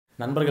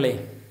நண்பர்களே,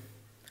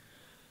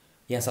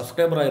 என்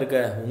சப்ஸ்கிரைபராக இருக்க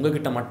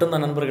உங்ககிட்ட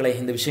மட்டும்தான் நண்பர்களே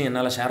இந்த விஷயம்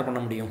என்னால் ஷேர் பண்ண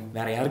முடியும்.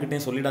 வேறு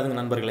யாருக்கிட்டையும் சொல்லிடாதுங்க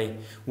நண்பர்களே.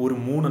 ஒரு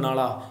 3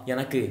 நாளாக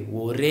எனக்கு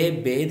ஒரே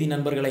பேதி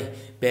நண்பர்களே,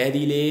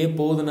 பேதியிலே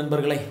போகுது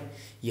நண்பர்களே.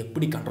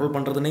 எப்படி கண்ட்ரோல்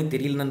பண்ணுறதுனே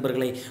தெரியல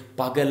நண்பர்களே.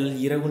 பகல்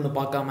இரவுன்னு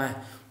பார்க்காம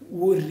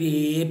ஒரே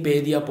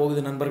பேதியாக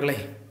போகுது நண்பர்களே.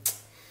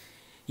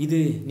 இது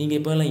நீங்கள்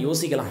இப்போ எல்லாம்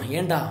யோசிக்கலாம்,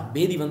 ஏண்டா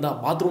பேதி வந்தால்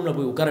பாத்ரூமில்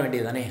போய் உட்கார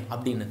வேண்டியதானே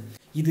அப்படின்னு.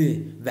 இது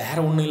வேற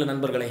ஒன்றும் இல்லை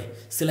நண்பர்களே.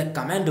 சில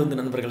கமெண்ட் வந்து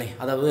நண்பர்களே,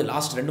 அதாவது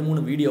லாஸ்ட்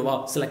 2-3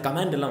 வீடியோவாக சில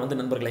கமெண்ட் எல்லாம் வந்து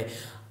நண்பர்களே,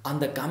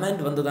 அந்த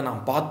கமெண்ட் வந்ததை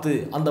நான் பார்த்து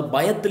அந்த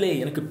பயத்திலே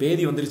எனக்கு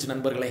பேதி வந்துருச்சு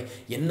நண்பர்களே.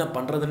 என்ன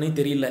பண்ணுறதுன்னே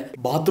தெரியல.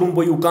 பாத்ரூம்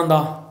போய்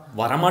உட்காந்தா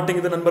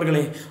வரமாட்டேங்குது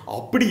நண்பர்களே.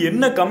 அப்படி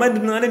என்ன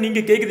கமெண்ட்னாலே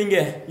நீங்கள் கேட்குறீங்க,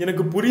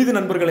 எனக்கு புரியுது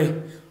நண்பர்களே.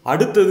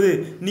 அடுத்தது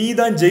நீ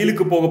தான்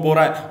ஜெயிலுக்கு போக போற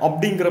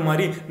அப்படிங்கிற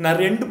மாதிரி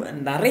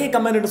நிறைய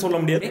கமெண்ட் சொல்ல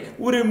முடியாது,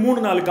 ஒரு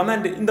 3-4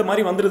 கமெண்ட் இந்த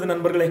மாதிரி வந்துடுது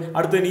நண்பர்களே.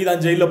 அடுத்து நீ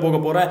தான் ஜெயிலில் போக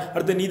போற,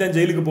 அடுத்து நீ தான்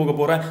ஜெயிலுக்கு போக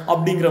போற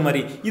அப்படிங்கிற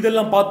மாதிரி.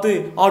 இதெல்லாம் பார்த்து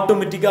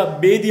ஆட்டோமேட்டிக்காக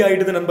பேதி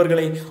ஆயிடுது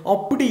நண்பர்களே.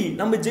 அப்படி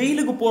நம்ம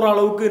ஜெயிலுக்கு போகிற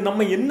அளவுக்கு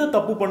நம்ம என்ன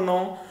தப்பு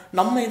பண்ணோம்?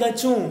 நம்ம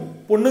ஏதாச்சும்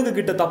பொண்ணுங்க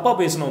கிட்ட தப்பா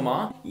பேசணுமா,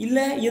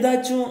 இல்லை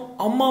ஏதாச்சும்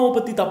அம்மாவை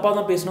பற்றி தப்பாக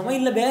தான் பேசணுமா,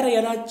 இல்லை வேற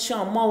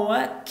யாராச்சும் அம்மாவை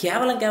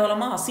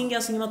கேவலமா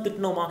அசிங்கமாக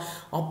திட்டணுமா?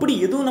 அப்படி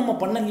எதுவும் நம்ம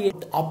பண்ணலையே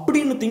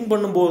அப்படின்னு திங்க்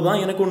பண்ணும்போது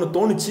தான் எனக்கு ஒன்று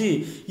தோணுச்சு,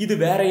 இது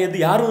வேற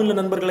யாரும் இல்லை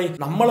நண்பர்களே,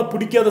 நம்மளை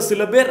பிடிக்காத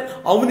சில பேர்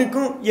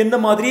அவனுக்கும் என்ன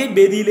மாதிரியே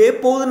பேதியிலே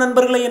போகுது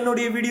நண்பர்களே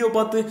என்னுடைய வீடியோ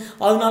பார்த்து.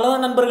 அதனால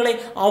தான் நண்பர்களே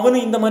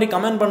அவனும் இந்த மாதிரி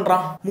கமெண்ட்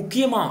பண்ணுறான்.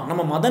 முக்கியமாக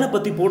நம்ம மதனை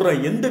பற்றி போடுற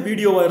எந்த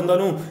வீடியோவாக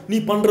இருந்தாலும், நீ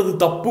பண்ணுறது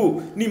தப்பு,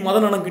 நீ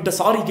மதன் அண்ணன் கிட்ட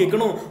சாரி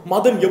கேட்கணும்,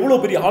 மதன் எவ்வளோ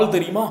பெரிய ஆள்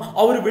தெரியுமா,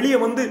 அவர் வெளியே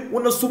வந்து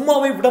உன்னை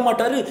சும்மாவே விட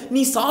மாட்டாரு,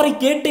 நீ சாரி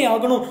கேட்டே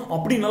ஆகணும்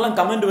அப்படின்னு எல்லாம்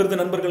கமெண்ட்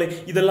வருது நண்பர்களே.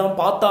 இதெல்லாம்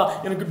பார்த்தா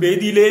எனக்கு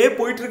பேதியிலே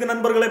போயிட்டு இருக்கு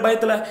நண்பர்களே.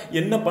 பயத்தில்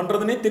என்ன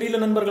பண்றதுன்னே தெரியல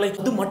நண்பர்களே.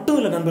 அது மட்டும்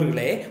இல்லை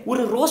நண்பர்களே,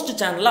 ஒரு ரோஸ்ட்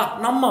சேனலா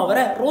நம்ம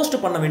அவரை ரோஸ்ட்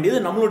பண்ண வேண்டியது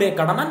நம்மளுடைய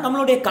கடமை,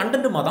 நம்மளுடைய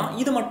கண்டென்ட் தான்.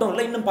 இது மட்டும்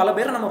இல்லை, இன்னும் பல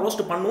பேரை நம்ம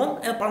ரோஸ்ட் பண்ணுவோம்,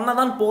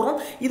 பண்ணதான் போறோம்.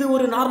 இது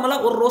ஒரு நார்மலா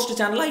ஒரு ரோஸ்ட்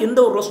சேனலா, எந்த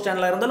ஒரு ரோஸ்ட்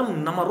சேனலா இருந்தாலும்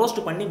நம்ம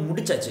ரோஸ்ட் பண்ணி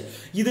முடிச்சாச்சு.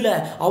 இதுல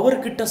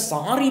அவர்கிட்ட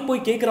சாரி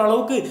போய் கேட்கிற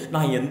அளவுக்கு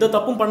நான் எந்த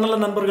தப்பும் பண்ணல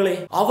நண்பர்களே.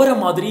 அவரை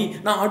மாதிரி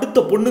நான் அடுத்த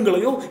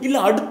பொண்ணுங்களையோ இல்ல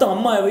அடுத்த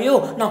அம்மாவையோ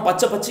நான்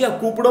பச்சையா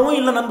கூப்பிடவும்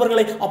இல்லை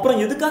நண்பர்களே. அப்புறம்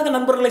எதுக்காக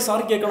நண்பர்களை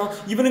சாரி கேட்கணும்?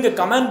 இவனுங்க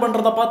கமெண்ட்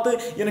பண்றத பார்த்து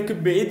எனக்கு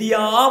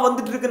பேதியா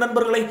வந்துட்டு இருக்கு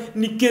நண்பர்களே,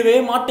 நிக்கவே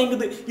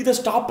மாட்டேங்குது. இதை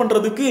ஸ்டாப்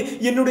பண்றதுக்கு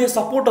என்னுடைய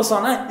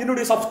சப்போர்ட்டர்ஸான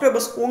என்னுடைய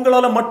சப்ஸ்கிரைபர்ஸ்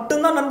உங்களால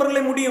மட்டும்தான்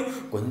நண்பர்களே முடியும்.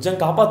 கொஞ்சம்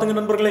காப்பாத்துங்க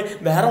நண்பர்களே,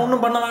 வேற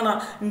ஒன்றும் பண்ண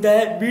வேணாம். இந்த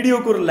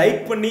வீடியோக்கு ஒரு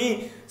லைக் பண்ணி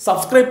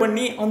சப்ஸ்கிரைப்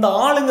பண்ணி அந்த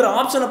ஆளுங்கிற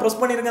ஆப்ஷனை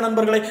பிரஸ் பண்ணிருங்க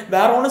நண்பர்களே.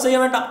 வேற ஒன்றும் செய்ய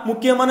வேண்டாம்.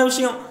 முக்கியமான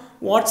விஷயம்,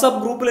 வாட்ஸ்அப்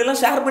குரூப்ல எல்லாம்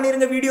ஷேர்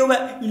பண்ணிருங்க வீடியோவை.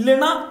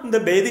 இல்லைன்னா இந்த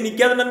பேதி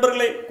நிக்காத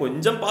நண்பர்களே,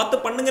 கொஞ்சம் பார்த்து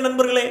பண்ணுங்க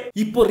நண்பர்களே.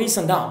 இப்போ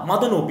ரீசெண்டா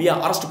மதன் ஓபியா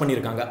அரெஸ்ட்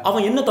பண்ணிருக்காங்க.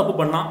 அவன் என்ன தப்பு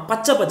பண்ணா?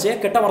 பச்சையா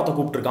கெட்ட வார்த்தை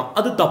கூப்பிட்டுருக்கான்.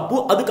 அது தப்பு,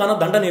 அதுக்கான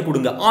தண்டனையை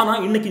கொடுங்க. ஆனா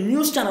இன்னைக்கு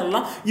நியூஸ்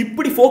சேனல்லாம்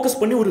இப்படி ஃபோக்கஸ்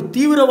பண்ணி ஒரு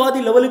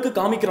தீவிரவாதி லெவலுக்கு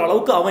காமிக்கிற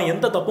அளவுக்கு அவன்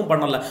எந்த தப்பும்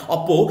பண்ணல.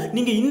 அப்போ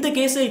நீங்க இந்த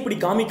கேஸை இப்படி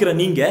காமிக்கிற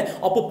நீங்க,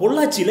 அப்போ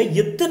பொள்ளாச்சியில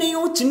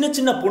எத்தனையோ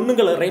சின்ன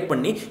பொண்ணுங்களை ரேப்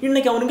பண்ணி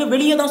இன்னைக்கு அவனுங்க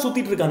வெளியே தான்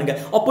சுத்திட்டு இருக்கானுங்க.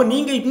 அப்போ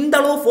நீங்க இந்த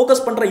அளவு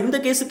ஃபோக்கஸ் பண்ற இந்த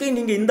கேஸுக்கு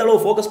நீங்க இந்த அளவு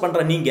ஃபோக்கஸ்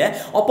பண்ற நீங்க,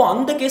 அப்போ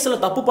அந்த கேஸ்ல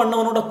தப்பு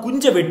பண்ணவனோட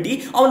குஞ்ச வெட்டி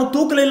அவனை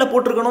தூக்குலையில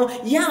போட்டிருக்கணும்.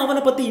 ஏன்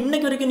அவனை பத்தி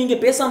இன்னைக்கு வரைக்கும் நீங்க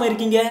பேசாம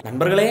இருக்கீங்க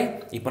நண்பர்களே?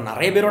 இப்ப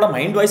நிறைய பேரோட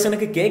மைண்ட் வாய்ஸ்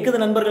எனக்கு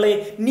கேக்குது நண்பர்களே.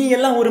 நீ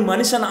எல்லாம் ஒரு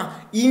மனுஷனா?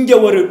 இங்க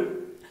ஒரு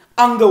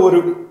அங்க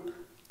ஒரு,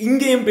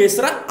 இங்கேயும்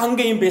பேசுற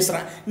அங்கேயும் பேசுற,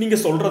 நீங்க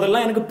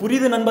சொல்றதெல்லாம் எனக்கு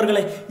புரியுது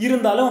நண்பர்களே.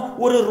 இருந்தாலும்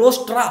ஒரு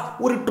ரோஸ்டரா,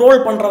 ஒரு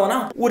ட்ரோல் பண்றவனா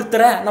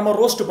ஒருத்தரை நம்ம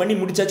ரோஸ்ட் பண்ணி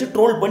முடிச்சாச்சு,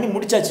 ட்ரோல் பண்ணி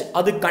முடிச்சாச்சு,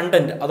 அது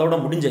கண்டென்ட், அதோட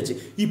முடிஞ்சாச்சு.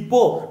 இப்போ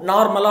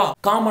நார்மலா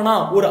காமனா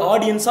ஒரு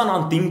ஆடியன்ஸா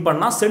நான் திங்க்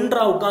பண்ணா,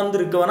 சென்டரா உட்கார்ந்து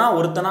இருக்கவனா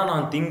ஒருத்தனா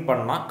நான் திங்க்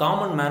பண்ணா,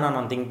 காமன் மேனா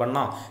நான் திங்க்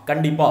பண்ணா,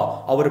 கண்டிப்பா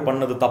அவர்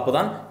பண்ணது தப்பு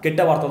தான்.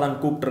 கெட்ட வார்த்தை தான்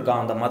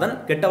கூப்பிட்டுருக்கான் அந்த மதன்.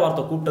 கெட்ட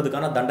வார்த்தை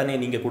கூப்பிட்டதுக்கான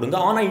தண்டனையை நீங்க கொடுங்க.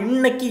 ஆனா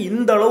இன்னைக்கு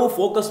இந்த அளவு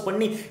ஃபோக்கஸ்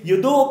பண்ணி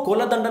ஏதோ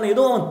கொலை தண்டனை,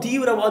 ஏதோ அவன்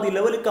தீவிரவாதி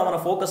லெவலுக்கு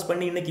அவனை ஃபோக்கஸ்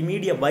பண்ணி இன்னைக்கு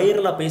மீடியா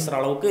வைரலா பேசுற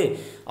அளவுக்கு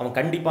அவன்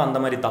கண்டிப்பா அந்த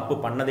மாதிரி தப்பு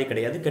பண்ணதே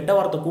கிடையாது. கெட்ட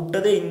வார்த்தை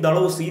கூப்பிட்டதே இந்த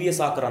அளவு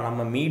சீரியஸ் ஆக்குறான்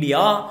நம்ம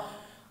மீடியா.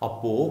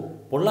 அப்போ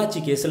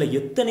பொள்ளாச்சி கேஸ்ல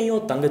எத்தனையோ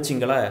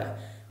தங்கச்சிங்களை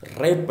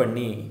ரேப்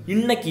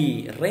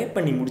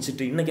பண்ணி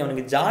முடிச்சுட்டு இன்னைக்கு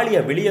அவனுக்கு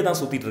ஜாலியாக வெளியே தான்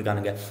சுற்றிட்டு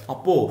இருக்கானுங்க.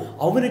 அப்போது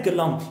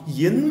அவனுக்கெல்லாம்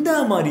எந்த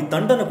மாதிரி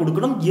தண்டனை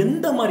கொடுக்கணும்,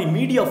 எந்த மாதிரி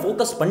மீடியா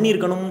ஃபோக்கஸ்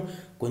பண்ணியிருக்கணும்,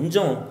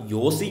 கொஞ்சம்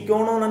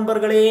யோசிக்கணும்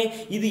நண்பர்களே.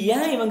 இது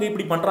ஏன் இவங்க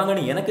இப்படி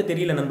பண்ணுறாங்கன்னு எனக்கு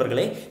தெரியல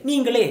நண்பர்களே.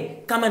 நீங்களே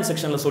கமெண்ட்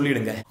செக்ஷனில்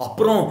சொல்லிடுங்க.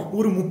 அப்புறம்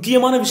ஒரு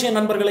முக்கியமான விஷயம்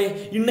நண்பர்களே,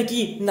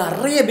 இன்னைக்கு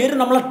நிறைய பேர்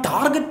நம்மளை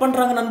டார்கெட்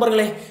பண்ணுறாங்க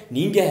நண்பர்களே.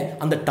 நீங்கள்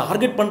அந்த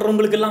டார்கெட்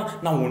பண்ணுறவங்களுக்கெல்லாம்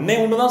நான்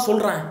ஒன்று தான்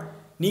சொல்கிறேன்,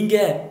 நீங்க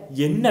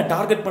என்ன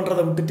டார்கெட்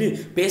பண்றதை விட்டுட்டு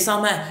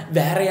பேசாம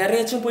வேற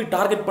யாரையாச்சும் போய்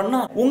டார்கெட் பண்ணா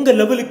உங்க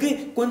லெவலுக்கு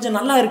கொஞ்சம்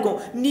நல்லா இருக்கும்.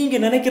 நீங்க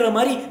நினைக்கிற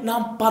மாதிரி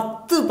நான்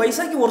 10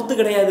 பைசாக்கு ஒர்த்து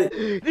கிடையாது.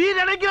 நீ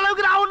நினைக்கிற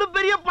அளவுக்கு நான் ஒன்றும்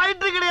பெரிய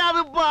பயிற்று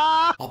கிடையாதுப்பா.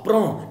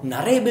 அப்புறம்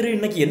நிறைய பேர்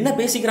இன்னைக்கு என்ன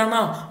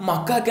பேசிக்கிறான்னா,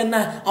 மக்காக்கு என்ன,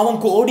 அவன்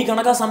கோடி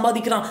கணக்கா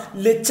சம்பாதிக்கிறான்,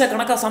 லட்ச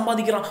கணக்கா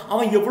சம்பாதிக்கிறான்,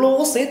 அவன்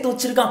எவ்வளவோ சேர்த்து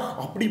வச்சிருக்கான்,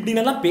 அப்படி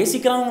இப்படின்னு எல்லாம்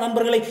பேசிக்கிறாங்க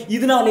நண்பர்களே.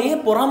 இதனாலேயே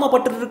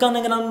பொறாமப்பட்டு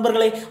இருக்காங்க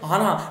நண்பர்களே.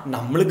 ஆனா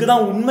நம்மளுக்கு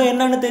தான் உண்மை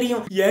என்னன்னு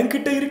தெரியும்.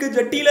 என்கிட்ட இருக்க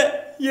ஜட்டியில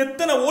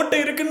எத்தனை ஓட்டை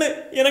இருக்குன்னு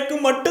எனக்கு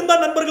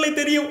மட்டும்தான் நண்பர்களே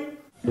தெரியும்.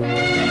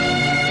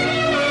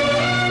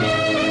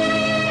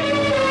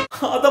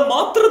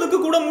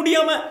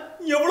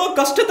 எவ்வளோ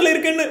கஷ்டத்தில்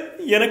இருக்கேன்னு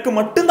எனக்கு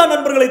மட்டும்தான்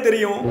நண்பர்களை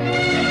தெரியும்.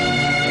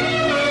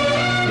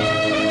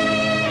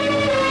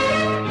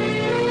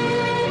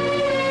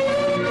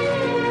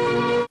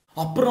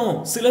 அப்புறம்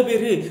சில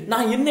பேர்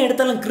நான் என்ன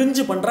எடுத்தாலும்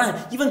கிரிஞ்சு பண்றேன்,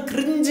 இவன்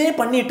கிரிஞ்சே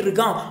பண்ணிட்டு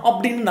இருக்கான்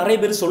அப்படின்னு நிறைய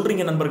பேர்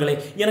சொல்றீங்க நண்பர்களே.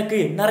 எனக்கு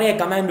நிறைய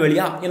கமெண்ட்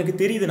வழியா எனக்கு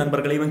தெரியுது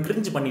நண்பர்களே, இவன்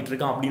கிரிஞ்சு பண்ணிட்டு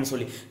இருக்கான் அப்படின்னு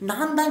சொல்லி.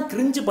 நான் தான்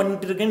கிரிஞ்சு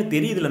பண்ணிட்டு இருக்கேன்னு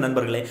தெரியுதுல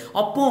நண்பர்களே.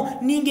 அப்போ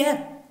நீங்க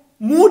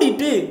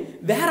மூடிட்டு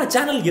வேற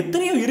சேனல்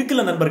எத்தனையோ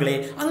இருக்குல்ல நண்பர்களே,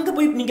 அங்க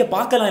போய் நீங்க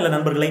பார்க்கலாம் இல்ல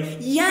நண்பர்களே.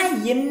 ஏன்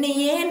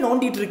என்னையே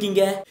நோண்டிட்டு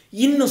இருக்கீங்க?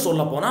 இன்னும்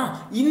சொல்ல போனா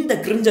இந்த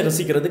கிரிஞ்சை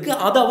ரசிக்கிறதுக்கு,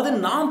 அதாவது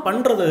நான்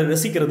பண்றதை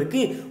ரசிக்கிறதுக்கு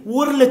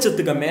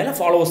 1,00,000க்கு மேல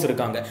ஃபாலோவர்ஸ்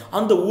இருக்காங்க.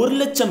 அந்த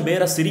 1,00,000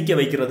 பேரை சிரிக்க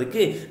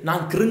வைக்கிறதுக்கு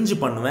நான் கிரிஞ்சு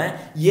பண்ணுவேன்,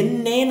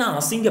 என்னே நான்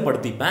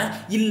அசிங்கப்படுத்திப்பேன்,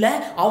 இல்ல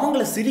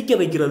அவங்கள சிரிக்க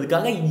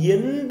வைக்கிறதுக்காக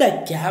எந்த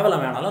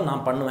கேவலம் வேணாலும்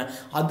நான் பண்ணுவேன்.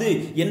 அது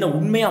என்ன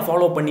உண்மையா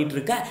ஃபாலோ பண்ணிட்டு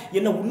இருக்க,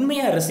 என்ன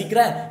உண்மையா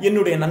ரசிக்கிற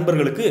என்னுடைய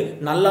நண்பர்களுக்கு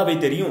நல்லாவே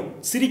தெரியும்.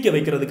 சிரிக்க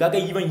வைக்கிறதுக்காக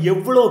இவன்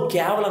எவ்வளவு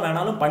கேவலம்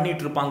வேணாலும்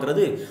பண்ணிட்டு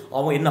இருப்பாங்கிறது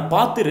அவன் என்ன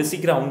பார்த்து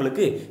ரசிக்கிற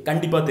அவங்களுக்கு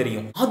கண்டிப்பா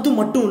தெரியும். அது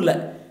மட்டும் இல்ல,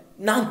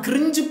 நான்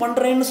கிரிஞ்சு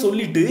பண்றேன்னு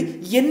சொல்லிட்டு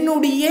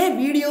என்னுடைய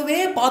வீடியோவே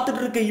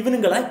பார்த்துட்டு இருக்க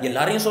இவனுங்களை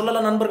எல்லாரையும்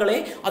சொல்லல நண்பர்களே,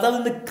 அதாவது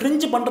இந்த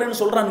கிரிஞ்சு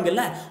பண்றேன்னு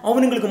சொல்றானுங்கல்ல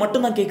அவனுங்களுக்கு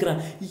மட்டும் தான்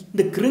கேட்கிறேன்.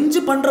 இந்த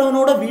கிரிஞ்சு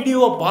பண்றவனோட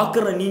வீடியோவை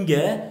பார்க்குற நீங்க,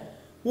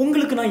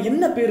 உங்களுக்கு நான்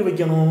என்ன பேர்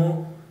வைக்கணும்?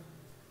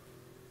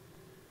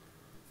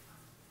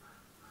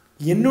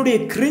 என்னுடைய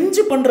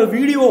கிரிஞ்சு பண்ற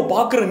வீடியோவை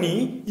பார்க்குற நீ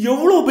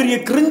எவ்வளோ பெரிய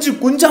கிரிஞ்சு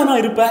குஞ்சானா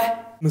இருப்ப?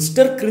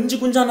 மிஸ்டர் கிரிஞ்சு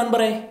குஞ்சா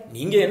நண்பரே,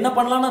 நீங்க என்ன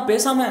பண்ணலாம்னா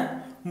பேசாம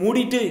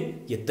மூடிட்டு,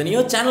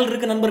 எத்தனையோ சேனல்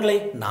இருக்கு நண்பர்களே.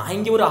 நான்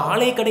இங்க ஒரு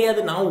ஆளே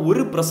கிடையாது, நான்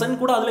ஒரு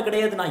பிரசன்ட் கூட அதுல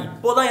கிடையாது, நான்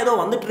இப்போதான் ஏதோ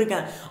வந்துட்டு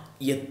இருக்கேன்.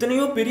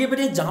 எத்தனையோ பெரிய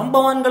பெரிய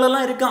ஜாம்பவான்கள்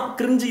எல்லாம் இருக்கான்,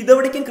 கிரிஞ்சு இதை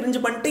வரைக்கும் கிரிஞ்சு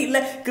பண்ணிட்டு இல்ல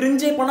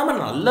கிரிஞ்சே பண்ணாம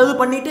நல்லது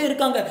பண்ணிட்டே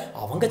இருக்காங்க.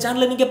 அவங்க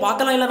சேனலை நீங்க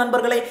பார்க்கலாம் இல்ல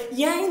நண்பர்களே.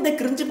 ஏன் இந்த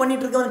கிரிஞ்சு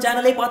பண்ணிட்டு இருக்க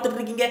சேனலே பார்த்துட்டு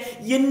இருக்கீங்க?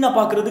 என்ன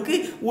பார்க்கறதுக்கு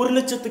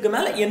 1,00,000க்கு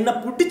மேல என்ன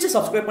பிடிச்சு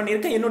சப்ஸ்கிரைப்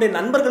பண்ணியிருக்க என்னுடைய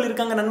நண்பர்கள்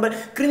இருக்காங்க. நண்பர்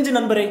கிரிஞ்சு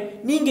நண்பரே,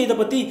 நீங்க இதை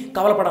பத்தி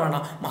கவலைப்பட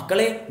வேண்டாம்.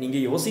 மக்களே நீங்க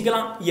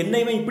யோசிக்கலாம், என்ன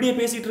இவன் இப்படியே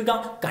பேசிட்டு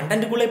இருக்கான்,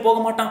 கண்டென்ட்டுக்குள்ளே போக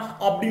மாட்டான்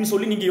அப்படின்னு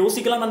சொல்லி நீங்க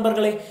யோசிக்கலாம்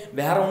நண்பர்களே.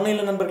 வேற ஒன்றும்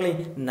இல்லை நண்பர்களே,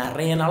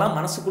 நிறைய நாளா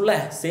மனசுக்குள்ள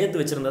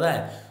சேர்த்து வச்சிருந்ததை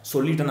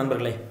சொல்லிட்டேன்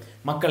நண்பர்களே.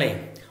 மக்களே,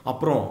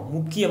 அப்புறம்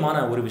முக்கியமான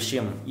ஒரு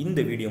விஷயம் இந்த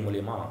வீடியோ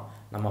மூலமா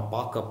நம்ம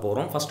பார்க்க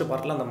போகிறோம். ஃபர்ஸ்ட்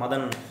பார்ட்டில் அந்த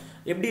மதன்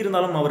எப்படி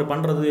இருந்தாலும் அவர்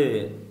பண்ணுறது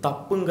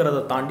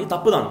தப்புங்கிறத தாண்டி,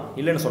 தப்பு தான்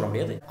இல்லைன்னு சொல்ல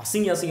முடியாது,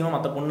 அசிங்கமாக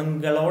மற்ற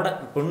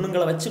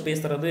பொண்ணுங்களை வச்சு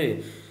பேசுறது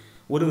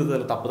ஒரு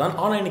விதத்தில் தப்பு தான்.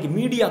 ஆனால் இன்னைக்கு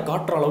மீடியா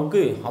காட்டுற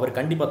அளவுக்கு அவர்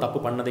கண்டிப்பாக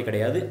தப்பு பண்ணதே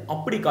கிடையாது.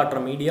 அப்படி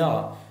காட்டுற மீடியா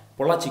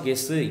பொள்ளாச்சி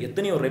கேஸு,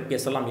 எத்தனையோ ரேப்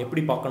கேஸ் எல்லாம்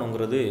எப்படி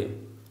பார்க்கணுங்கிறது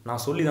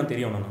நான் சொல்லி தான்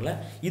தெரியும். அதனால்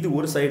இது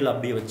ஒரு சைடில்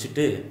அப்படியே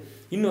வச்சுட்டு,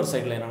 இன்னொரு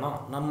சைடில் என்னென்னா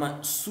நம்ம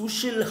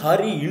சுஷில்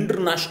ஹரி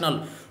இன்டர்நேஷ்னல்,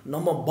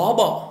 நம்ம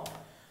பாபா,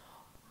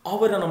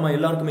 அவரை நம்ம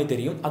எல்லாருக்குமே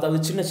தெரியும். அதாவது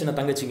சின்ன சின்ன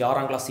தங்கச்சிங்க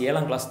 6ஆம் கிளாஸ்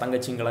 7ஆம் கிளாஸ்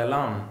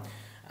தங்கச்சிங்களெல்லாம்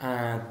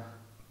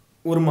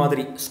ஒரு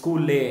மாதிரி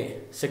ஸ்கூல்லே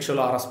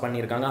செக்ஷுவலாக ஹராஸ்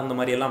பண்ணியிருக்காங்க. அந்த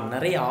மாதிரி எல்லாம்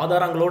நிறைய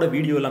ஆதாரங்களோட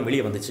வீடியோ எல்லாம்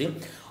வெளியே வந்துச்சு.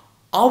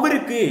 அவரை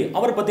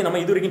பற்றி நம்ம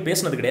இது வரைக்கும்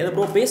பேசினது கிடையாது.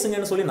 ப்ரோ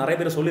பேசுங்கன்னு சொல்லி நிறைய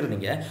பேர்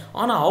சொல்லியிருந்தீங்க.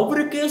 ஆனால்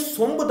அவருக்கே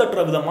சொம்பு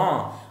தட்டுற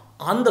விதமாக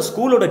அந்த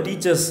ஸ்கூலோட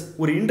டீச்சர்ஸ்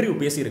ஒரு இன்டர்வியூ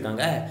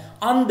பேசியிருக்காங்க.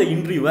 அந்த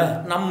இன்டர்வியூவை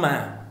நம்ம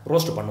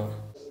ரோஸ்ட் பண்ணுவோம்.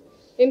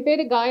 என்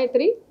பேர்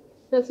காயத்ரி.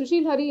 நான்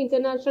சுஷில் ஹரி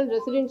இன்டர்நேஷனல்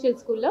ரெசிடென்ஷியல்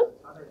ஸ்கூலில்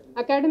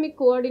அகாடமிக்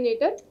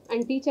கோஆர்டினேட்டர்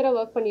அண்ட் டீச்சராக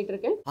ஒர்க் பண்ணிட்டு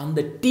இருக்கேன்.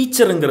 அந்த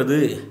டீச்சருங்கிறது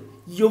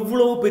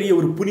எவ்வளோ பெரிய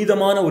ஒரு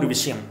புனிதமான ஒரு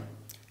விஷயம்.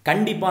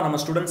 கண்டிப்பாக நம்ம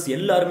ஸ்டூடெண்ட்ஸ்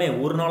எல்லாருமே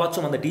ஒரு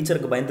நாளாச்சும் அந்த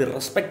டீச்சருக்கு பயந்து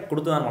ரெஸ்பெக்ட்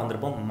கொடுத்து தான்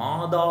வளர்ந்துருப்போம்.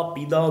 மாதா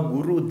பிதா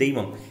குரு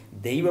தெய்வம்,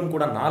 தெய்வம்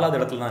கூட 4வது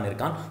இடத்துல தான்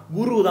இருக்கான்,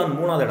 குரு தான்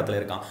 3வது இடத்துல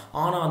இருக்கான்.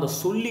 ஆனால் அந்த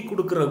சொல்லி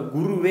கொடுக்குற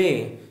குருவே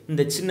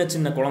இந்த சின்ன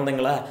சின்ன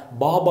குழந்தைங்களை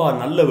பாபா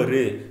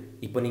நல்லவர்,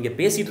 இப்போ நீங்கள்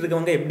பேசிகிட்டு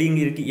இருக்கவங்க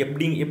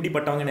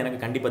எப்படிப்பட்டவங்கன்னு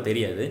எனக்கு கண்டிப்பாக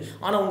தெரியாது.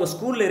 ஆனால் உங்கள்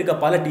ஸ்கூலில் இருக்க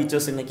பல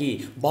டீச்சர்ஸ் இன்னைக்கு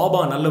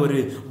பாபா நல்லவர்,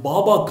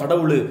 பாபா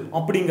கடவுள்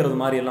அப்படிங்கிறது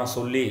மாதிரி எல்லாம்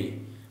சொல்லி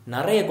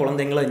நிறைய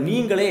குழந்தைங்களை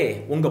நீங்களே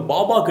உங்கள்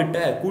பாபா கிட்ட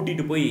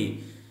கூட்டிகிட்டு போய்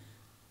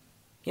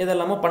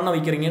இதெல்லாம பண்ண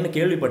வைக்கிறீங்கன்னு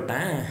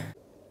கேள்விப்பட்டேன்.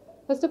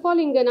 ஃபர்ஸ்ட் ஆஃப்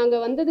ஆல் இங்கே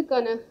நாங்கள்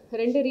வந்ததுக்கான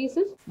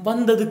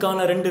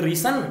 2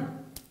 ரீசன்,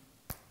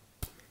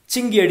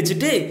 சிங்கி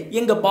அடிச்சுட்டு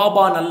எங்க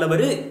பாபா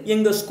நல்லவர்,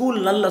 எங்க ஸ்கூல்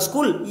நல்ல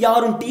ஸ்கூல்,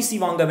 யாரும் டிசி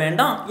வாங்க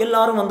வேண்டாம்,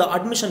 எல்லாரும் வந்து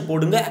அட்மிஷன்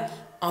போடுங்க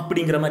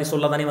அப்படிங்கிற மாதிரி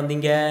சொல்ல தானே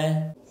வந்தீங்க.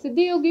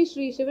 சித்தயோகி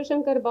ஸ்ரீ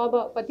சிவசங்கர்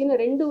பாபா பத்தின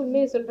 2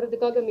 உண்மையை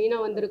சொல்றதுக்காக மெயினா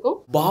வந்திருக்கோம்.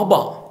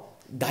 பாபா,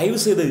 தயவு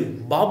செய்து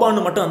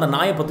பாபான்னு மட்டும் அந்த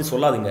நாயை பத்தி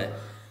சொல்லாதுங்க.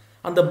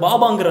 அந்த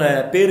பாபாங்கிற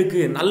பேருக்கு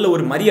நல்ல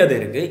ஒரு மரியாதை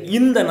இருக்கு.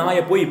 இந்த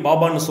நாயை போய்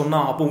பாபான்னு சொன்னா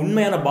அப்போ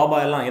உண்மையான பாபா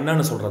எல்லாம்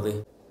என்னன்னு சொல்றது?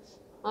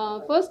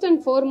 ஃபர்ஸ்ட்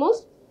அண்ட்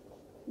ஃபார்மோஸ்ட்,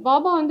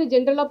 பாபா வந்து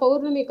ஜென்ரலாக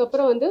பௌர்ணமிக்கு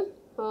அப்புறம் வந்து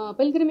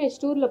பில்கிரிமேஜ்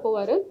டூரில்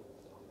போவார்.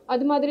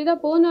 அது மாதிரி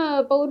தான் போன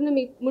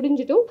பௌர்ணமி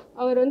முடிஞ்சிட்டும்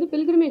அவர் வந்து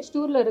பில்கிரிமேஜ்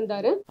டூரில்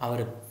இருந்தார்.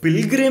 அவர்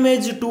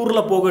பில்கிரிமேஜ்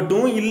டூரில்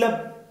போகட்டும், இல்லை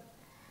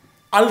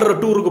அல்ற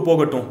டூருக்கு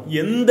போகட்டும்,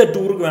 எந்த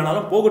டூருக்கு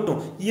வேணாலும் போகட்டும்,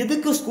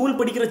 எதுக்கு ஸ்கூல்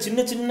படிக்கிற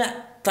சின்ன சின்ன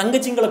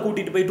தங்கச்சிங்களை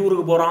கூட்டிகிட்டு போய்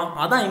டூருக்கு போகிறான்?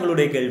 அதான்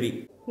எங்களுடைய கேள்வி.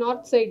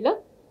 நார்த் சைடில்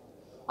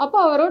அப்போ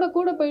அவரோட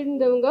கூட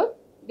போயிருந்தவங்க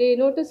தே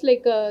நோட்டீஸ்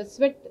லைக்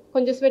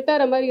கொஞ்சம்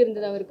ஸ்வெட்டாகிற மாதிரி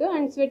இருந்தது அவருக்கு.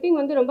 அண்ட் ஸ்வெட்டிங்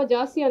வந்து ரொம்ப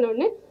ஜாஸ்தியான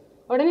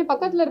உடனே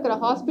பக்கத்தில் இருக்கிற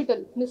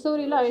ஹாஸ்பிட்டல்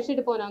மிசோரியில்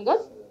அழைச்சிட்டு போனாங்க.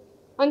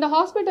 அந்த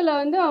ஹாஸ்பிட்டலில்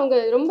வந்து அவங்க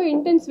ரொம்ப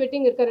இன்டென்ஸ்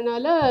வெட்டிங்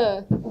இருக்கிறதுனால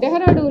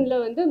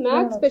டெஹ்ராடூனில் வந்து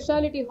மேக்ஸ்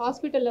ஸ்பெஷாலிட்டி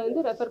ஹாஸ்பிட்டலில்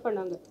வந்து ரெஃபர்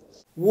பண்ணாங்க.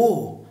 ஓ,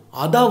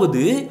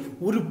 அதாவது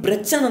ஒரு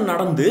பிரச்சனை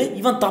நடந்து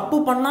இவன் தப்பு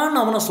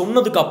பண்ணான்னு அவனை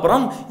சொன்னதுக்கு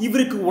அப்புறம்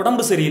இவருக்கு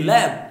உடம்பு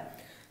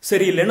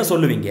சரியில்லைன்னு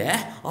சொல்லுவீங்க.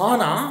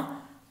 ஆனால்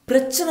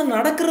பிரச்சனை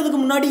நடக்கிறதுக்கு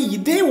முன்னாடி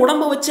இதே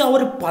உடம்பை வச்சு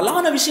அவர்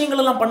பலான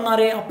விஷயங்கள் எல்லாம்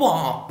பண்ணாரே,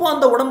 அப்போ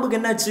அந்த உடம்புக்கு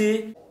என்னாச்சு?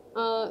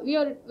 We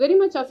are very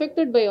much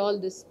affected by all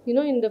this,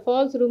 in the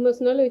false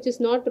rumorsனால which is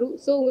not true.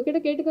 So உங்ககிட்ட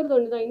கேட்டுக்கிறது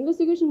ஒண்ணுதான்,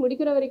 இன்வெஸ்டிகேஷன்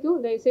முடிக்கிற வரைக்கும்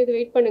தயவுசெய்து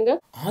வெயிட் பண்ணுங்க.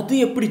 அது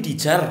எப்படி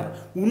டீச்சர்?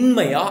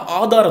 உண்மையா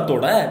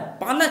ஆதாரத்தோட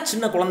பல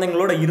சின்ன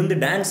குழந்தைங்களோட இருந்து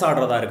டான்ஸ்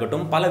ஆடுறதா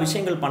இருக்கட்டும், பல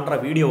விஷயங்கள்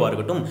பண்ற வீடியோவா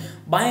இருக்கட்டும்,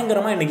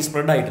 பயங்கரமா இன்னைக்கு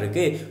ஸ்ப்ரெட் ஆயிட்டு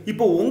இருக்கு.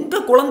 இப்போ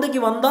உங்க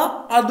குழந்தைக்கு வந்தா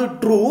அது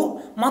ட்ரூ,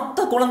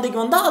 மற்ற குழந்தைக்கு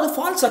வந்தா அது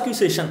ஃபால்ஸ்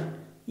அக்யூசேஷன்.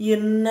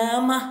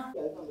 என்னமா?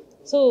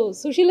 ஸோ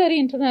சுஷிலரி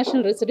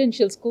இன்டர்நேஷ்னல்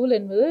ரெசிடென்ஷியல் ஸ்கூல்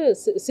என்பது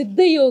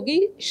சித்தயோகி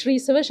ஸ்ரீ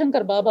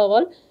சிவசங்கர்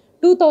பாபாவால்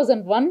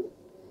 2001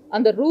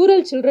 அந்த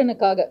ரூரல்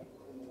சில்ட்ரனுக்காக,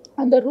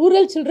 அந்த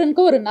ரூரல்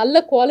சில்ட்ரனுக்கு ஒரு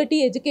நல்ல குவாலிட்டி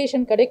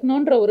எஜுகேஷன்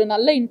கிடைக்கணுன்ற ஒரு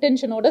நல்ல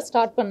இன்டென்ஷனோட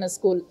ஸ்டார்ட் பண்ண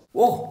ஸ்கூல்.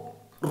 ஓ,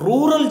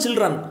 ரூரல்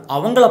சில்ட்ரன்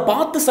அவங்கள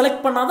பார்த்து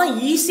செலக்ட் பண்ணாதான்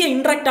ஈஸியாக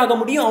இன்ட்ராக்ட் ஆக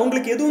முடியும்,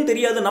 அவங்களுக்கு எதுவும்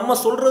தெரியாது, நம்ம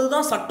சொல்றது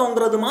தான்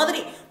சட்டங்கிறது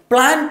மாதிரி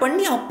பிளான்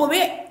பண்ணி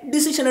அப்போவே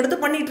டிசிஷன் எடுத்து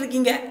பண்ணிட்டு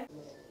இருக்கீங்க.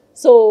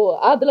 ஸோ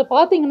அதில்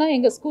பார்த்தீங்கன்னா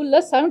எங்கள் ஸ்கூலில்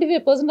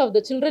 75% ஆஃப் த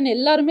சில்ட்ரன்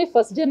எல்லாருமே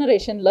first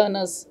generation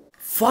learners.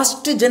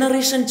 First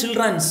generation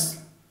children's.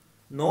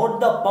 Note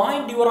the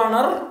point your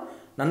honour.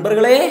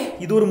 நண்பர்களே,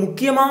 இது ஒரு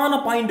முக்கியமான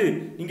பாயிண்ட்,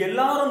 நீங்க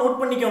எல்லாரும்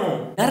நோட் பண்ணிக்கணும்.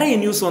 நிறைய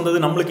நியூஸ்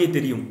வந்தது நம்மளுக்கே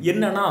தெரியும்.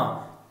 என்னன்னா,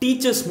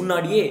 டீச்சர்ஸ்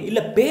முன்னாடியே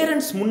இல்லை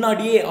பேரண்ட்ஸ்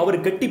முன்னாடியே அவர்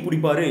கட்டி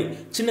பிடிப்பாரு,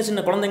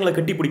 சின்ன குழந்தைங்களை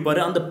கட்டி பிடிப்பாரு,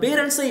 அந்த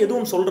பேரண்ட்ஸை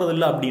எதுவும் சொல்றது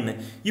இல்லை அப்படின்னு.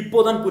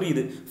 இப்போதான்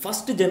புரியுது,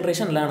 ஃபர்ஸ்ட்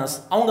ஜென்ரேஷன் லேர்னர்ஸ்.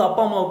 அவங்க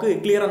அப்பா அம்மாவுக்கு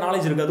கிளியராக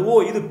நாலேஜ் இருக்காது. ஓ,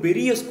 இது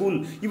பெரிய ஸ்கூல்,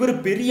 இவர்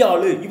பெரிய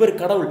ஆளு, இவர்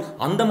கடவுள்,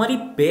 அந்த மாதிரி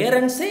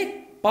பேரண்ட்ஸே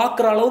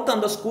பார்க்குற அளவுக்கு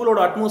அந்த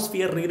ஸ்கூலோட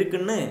அட்மாஸ்பியர்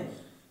இருக்குன்னு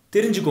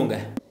தெரிஞ்சுக்கோங்க.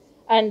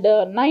 And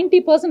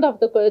 90% of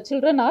the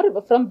children are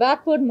from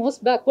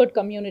most backward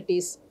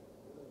communities.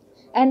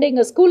 And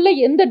எங்கள் ஸ்கூலில்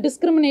எந்த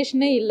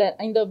டிஸ்கிரிமினேஷனே இல்லை,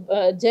 இந்த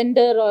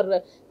gender or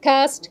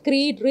cost,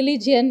 greet,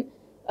 religion,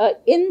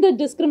 எந்த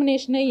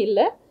டிஸ்கிரிமினேஷனே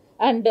இல்லை.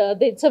 And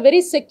it's a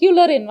very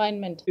secular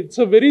environment.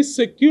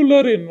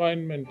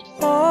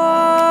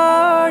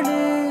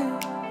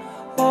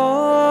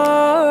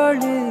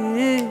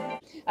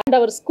 And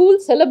our school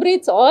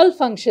celebrates all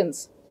functions.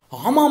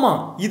 ஆமாமா,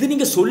 இது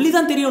நீங்க சொல்லி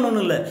தான்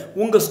தெரியணும்னு இல்லை,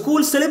 உங்க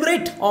ஸ்கூல்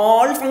செலிப்ரேட்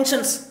ஆல்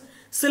ஃபங்க்ஷன்ஸ்.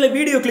 சில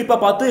வீடியோ கிளிப்பை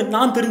பார்த்து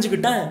நான்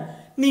தெரிஞ்சுக்கிட்டேன்,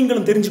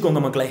 நீங்களும்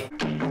தெரிஞ்சுக்கோங்க மக்களே.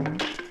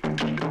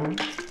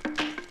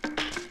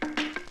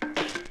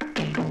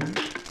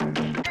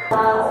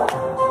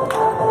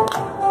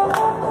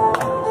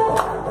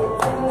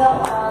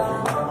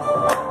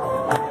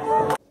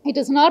 It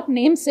is not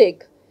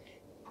namesake.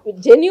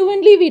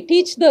 Genuinely we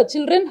teach the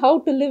children how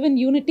to live in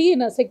unity in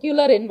a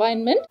secular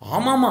environment.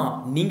 ஆமாமா,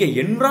 நீங்க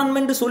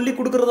என்விரான்மெண்ட் சொல்லி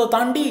கொடுக்கறத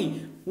தாண்டி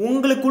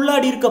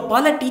உங்களுக்குள்ளாடி இருக்க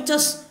பல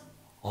டீச்சர்ஸ்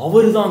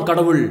அவர்தான்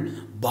கடவுள்,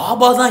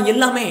 பாபா தான்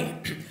எல்லாமே,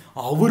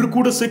 அவரு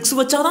கூட செக்ஸ்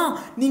வச்சாதான்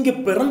நீங்க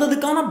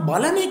பிறந்ததுக்கான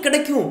பலனே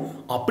கிடைக்கும்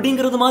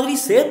அப்படிங்கிறது மாதிரி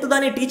சேர்த்து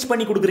தானே டீச்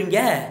பண்ணி கொடுக்குறீங்க.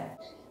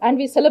 And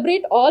we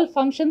celebrate all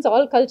functions,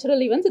 all cultural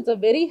events. It's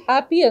a very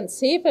happy and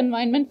safe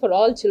environment for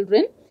all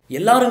children.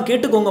 எல்லாரும்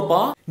கேட்டுக்கோங்கப்பா,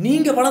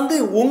 நீங்க வளர்ந்து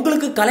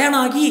உங்களுக்கு கல்யாணம்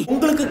ஆகி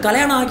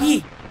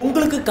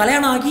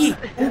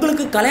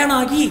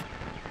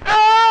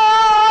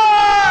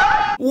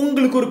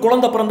உங்களுக்கு ஒரு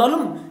குழந்தை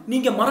பிறந்தாலும்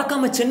நீங்க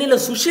மறக்காம சென்னையில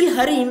சுஷில்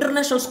ஹரி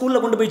இன்டர்நேஷனல்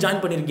ஸ்கூல்ல கொண்டு போய்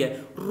ஜாயின் பண்ணிருக்கீங்க.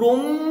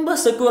 ரொம்ப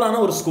செக்யூரான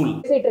ஒரு ஸ்கூல்.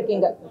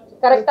 இருக்கீங்க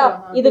கரெக்டா?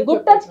 இது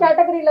குட் டச்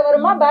கேட்டகரியில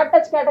வருமா, பேட்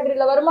டச்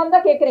கேட்டகரியில வருமான்னு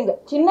தான் கேக்குறீங்க.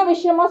 சின்ன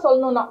விஷயமா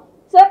சொல்லணும்னா,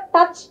 சார்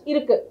டச்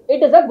இருக்கு,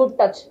 it is a good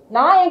touch.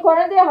 நான் என்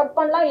குழந்தைய ஹக்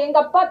பண்ணலாம், எங்க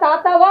அப்பா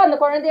தாத்தாவா அந்த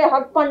குழந்தைய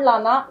ஹக்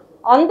பண்ணலாம்னா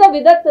அந்த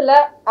விதத்துல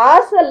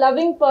as a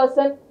loving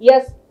person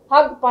S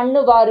Haq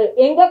பண்ணுவாரு,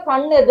 எங்க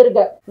கண் எதிர்க.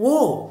 ஓ,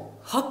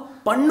 ஹக்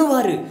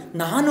பண்ணுவாரு.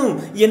 நானும்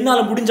என்னால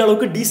முடிஞ்ச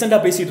அளவுக்கு டீசெண்டா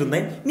பேசிட்டு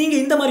இருந்தேன். நீங்க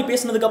இந்த மாதிரி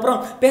பேசினதுக்கு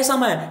அப்புறம்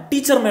பேசாம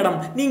டீச்சர் மேடம்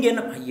நீங்க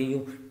என்ன, ஐயோ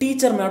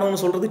டீச்சர்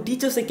மேடம்னு சொல்றது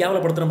டீச்சர்ஸை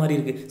கேவலப்படுத்துற மாதிரி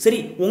இருக்கு.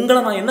 சரி,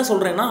 உங்களை நான் என்ன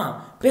சொல்றேன்னா,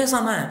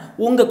 பேசாம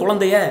உங்க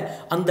குழந்தைய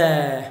அந்த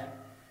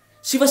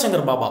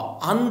சிவசங்கர் பாபா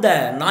அந்த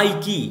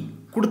நாய்க்கு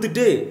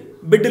கொடுத்துட்டு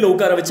பெட்டில்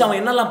உட்கார வச்சு அவன்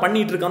என்னெல்லாம்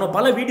பண்ணிட்டு இருக்கானோ,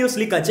 பல வீடியோஸ்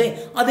லீக் ஆச்சே,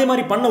 அதே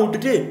மாதிரி பண்ண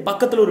விட்டுட்டு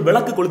பக்கத்தில் ஒரு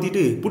விளக்கு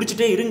கொளுத்திட்டு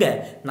பிடிச்சிட்டே இருங்க.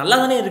 நல்லா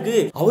தானே இருக்கு.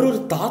 அவர் ஒரு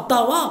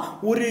தாத்தாவா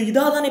ஒரு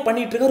இதாக தானே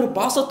பண்ணிட்டு இருக்காரு, ஒரு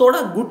பாசத்தோட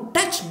குட்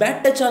டச்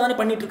பேட் டச்சாக தானே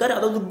பண்ணிட்டு இருக்காரு,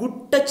 அதாவது குட்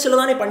டச்சில்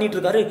தானே பண்ணிட்டு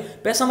இருக்காரு.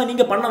 பேசாம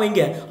நீங்க பண்ண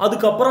வைங்க.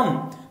 அதுக்கப்புறம்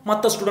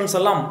மற்ற ஸ்டூடெண்ட்ஸ்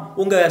எல்லாம்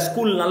உங்க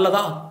ஸ்கூல்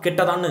நல்லதா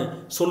கெட்டதான்னு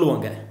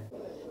சொல்லுவாங்க.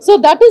 So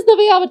that is the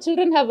way our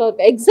children have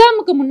worked.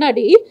 Examக்கு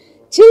முன்னாடி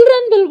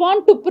children will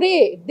want to pray,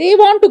 they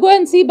want to go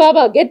and see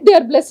Baba, get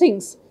their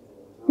blessings,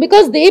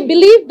 because they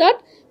believe that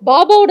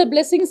Baba oda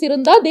blessings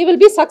irundha they will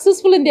be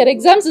successful in their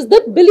exams, is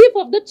the belief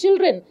of the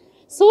children.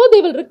 So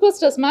they will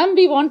request us, ma'am,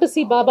 we want to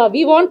see Baba,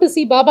 we want to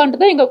see Baba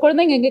anta enga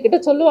kulandanga enga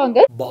kitta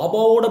solluvaanga.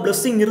 பாபாவோட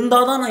blessing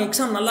இருந்தா தான் நான்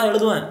exam நல்லா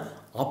எழுதுவேன்.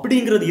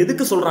 அப்படிங்கிறது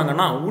எதுக்கு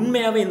சொல்கிறாங்கன்னா,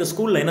 உண்மையாகவே இந்த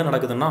ஸ்கூலில் என்ன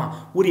நடக்குதுன்னா,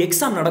 ஒரு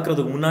எக்ஸாம்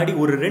நடக்கிறதுக்கு முன்னாடி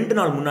ஒரு 2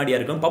 நாள் முன்னாடியாக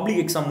இருக்கட்டும், பப்ளிக்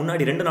எக்ஸாம்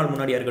முன்னாடி 2 நாள்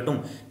முன்னாடியாக இருக்கட்டும்,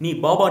 நீ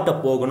பாபாட்ட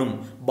போகணும்,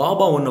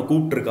 பாபா உன்னை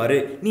கூப்பிட்டுருக்காரு,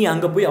 நீ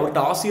அங்கே போய்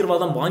அவர்கிட்ட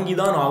ஆசீர்வாதம் வாங்கி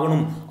தான்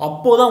ஆகணும்,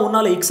 அப்போ தான்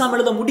உன்னால் எக்ஸாம்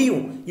எழுத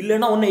முடியும்,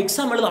 இல்லைன்னா உன்னை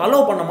எக்ஸாம் எழுத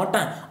அலோவ் பண்ண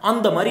மாட்டேன்.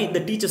 அந்த மாதிரி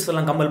இந்த டீச்சர்ஸ்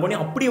எல்லாம் கம்பல் பண்ணி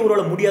அப்படியே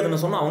ஒருவேளை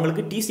முடியாதுன்னு சொன்னால்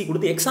அவங்களுக்கு டிசி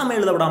கொடுத்து எக்ஸாம்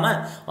எழுத விடாமல்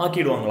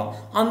ஆக்கிடுவாங்களாம்.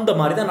 அந்த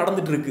மாதிரி தான்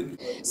நடந்துட்டு இருக்கு.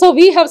 So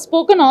we have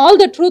spoken all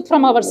the truth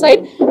from our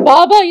side.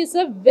 Baba is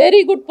a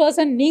very good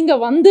person. நீங்க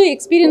வந்து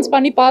எக்ஸ்பீரியன்ஸ்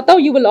பண்ணி பார்த்தா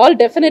you will all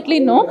definitely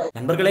know.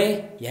 நண்பர்களே,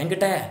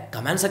 என்கிட்ட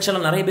கமெண்ட்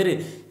செக்ஷன்ல நிறைய பேர்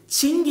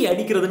சிங்கி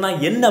அடிக்கிறதுனா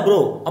என்ன ப்ரோ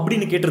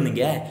அப்படின்னு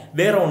கேட்டிருந்தீங்க.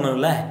 வேற ஒன்றும்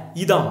இல்லை,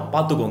 இதான்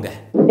பார்த்துக்கோங்க.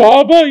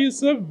 Baba is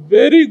a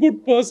very good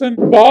person.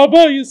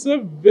 Baba is a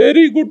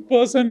very good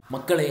person.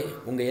 மக்களே,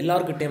 உங்கள்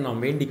எல்லாருக்கிட்டையும்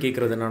நான் வேண்டி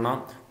கேட்குறது என்னன்னா,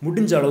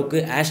 முடிஞ்ச அளவுக்கு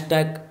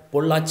ஹேஷ்டேக்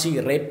பொள்ளாச்சி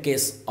ரேப்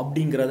கேஸ்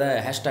அப்படிங்கிறத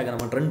ஹேஷ்டேக்கை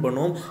நம்ம ட்ரெண்ட்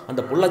பண்ணுவோம்.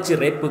 அந்த பொள்ளாச்சி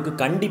ரேப்புக்கு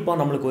கண்டிப்பாக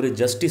நம்மளுக்கு ஒரு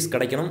ஜஸ்டிஸ்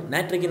கிடைக்கணும்.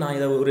 நேற்றைக்கு நான்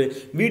இதை ஒரு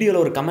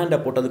வீடியோவில் ஒரு கமெண்டை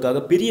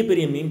போட்டதுக்காக பெரிய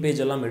பெரிய மீம்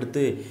பேஜ் எல்லாம்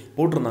எடுத்து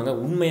போட்டிருந்தாங்க.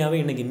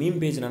 உண்மையாகவே இன்றைக்கி மீம்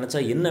பேஜ்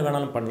நினச்சா என்ன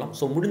வேணாலும் பண்ணலாம்.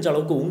 ஸோ முடிஞ்ச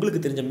அளவுக்கு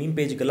உங்களுக்கு தெரிஞ்ச மீம்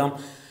பேஜுக்கெல்லாம்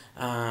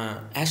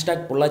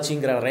ஹேஷ்டேக்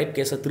பொள்ளாச்சிங்கிற ரேப்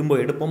கேஸை திரும்ப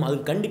எடுப்போம்.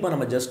 அதுக்கு கண்டிப்பாக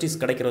நம்ம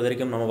ஜஸ்டிஸ் கிடைக்கிறது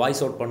வரைக்கும் நம்ம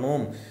வாய்ஸ் அவுட்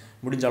பண்ணுவோம்.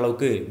 முடிஞ்ச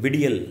அளவுக்கு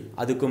விடியல்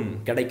அதுக்கும்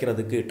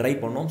கிடைக்கிறதுக்கு ட்ரை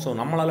பண்ணோம். ஸோ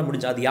நம்மளால்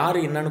முடிஞ்ச, அது யார்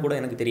என்னன்னு கூட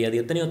எனக்கு தெரியாது,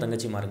 எத்தனையோ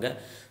தங்கச்சிமாருங்க.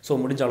 ஸோ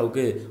முடிஞ்ச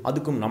அளவுக்கு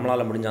அதுக்கும்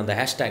நம்மளால் முடிஞ்ச அந்த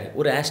ஹேஷ்டேக்,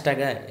 ஒரு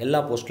ஹேஷ்டேகை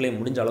எல்லா போஸ்ட்லேயும்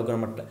முடிஞ்ச அளவுக்கு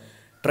நம்ம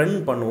ட்ரெண்ட்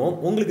பண்ணுவோம்.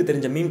 உங்களுக்கு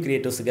தெரிஞ்ச மீம்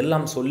கிரியேட்டர்ஸுக்கு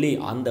எல்லாம் சொல்லி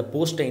அந்த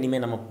போஸ்ட்டை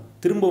இனிமேல் நம்ம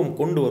திரும்பவும்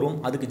கொண்டு வரும்.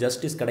 அதுக்கு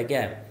ஜஸ்டிஸ்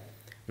கிடைக்க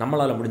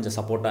நம்மளால் முடிஞ்ச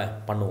சப்போர்ட்டை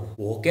பண்ணுவோம்.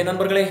 ஓகே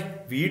நண்பர்களே,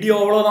 வீடியோ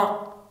அவ்வளோதான்.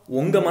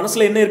 உங்கள்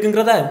மனசில் என்ன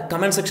இருக்குங்கிறத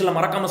கமெண்ட் செக்ஷனில்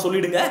மறக்காமல்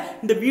சொல்லிவிடுங்க.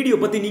 இந்த வீடியோ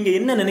பற்றி நீங்கள்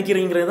என்ன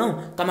நினைக்கிறீங்கிறதும்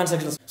கமெண்ட்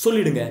செக்ஷனில்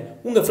சொல்லிவிடுங்க.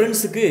 உங்கள்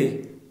ஃப்ரெண்ட்ஸுக்கு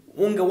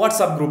உங்கள்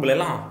வாட்ஸ்அப்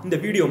குரூப்லலாம் இந்த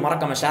வீடியோ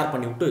மறக்காமல் ஷேர்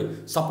பண்ணி விட்டு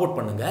சப்போர்ட்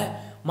பண்ணுங்கள்.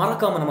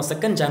 மறக்காமல் நம்ம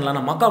செகண்ட்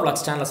சேனலான மக்கா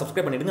விளாக்ஸ் சேனலை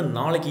சப்ஸ்கிரைப் பண்ணிவிடுங்க.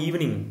 நாளைக்கு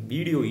ஈவினிங்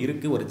வீடியோ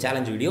இருக்குது, ஒரு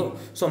சேலஞ்ச் வீடியோ.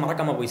 ஸோ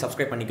மறக்காமல் போய்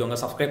சப்ஸ்கிரைப் பண்ணிக்கோங்க.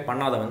 சப்ஸ்கிரைப்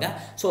பண்ணாதவங்க.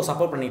 ஸோ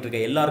சப்போர்ட் பண்ணிகிட்டு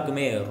இருக்க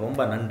எல்லாருக்குமே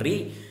ரொம்ப நன்றி.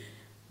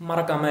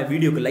 மறக்காமல்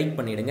வீடியோக்கு லைக்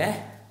பண்ணிவிடுங்க.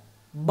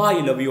 பாய்,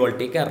 love you all,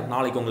 take care.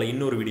 நாளைக்கு உங்களை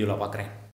இன்னொரு வீடியோவில் பார்க்குறேன்.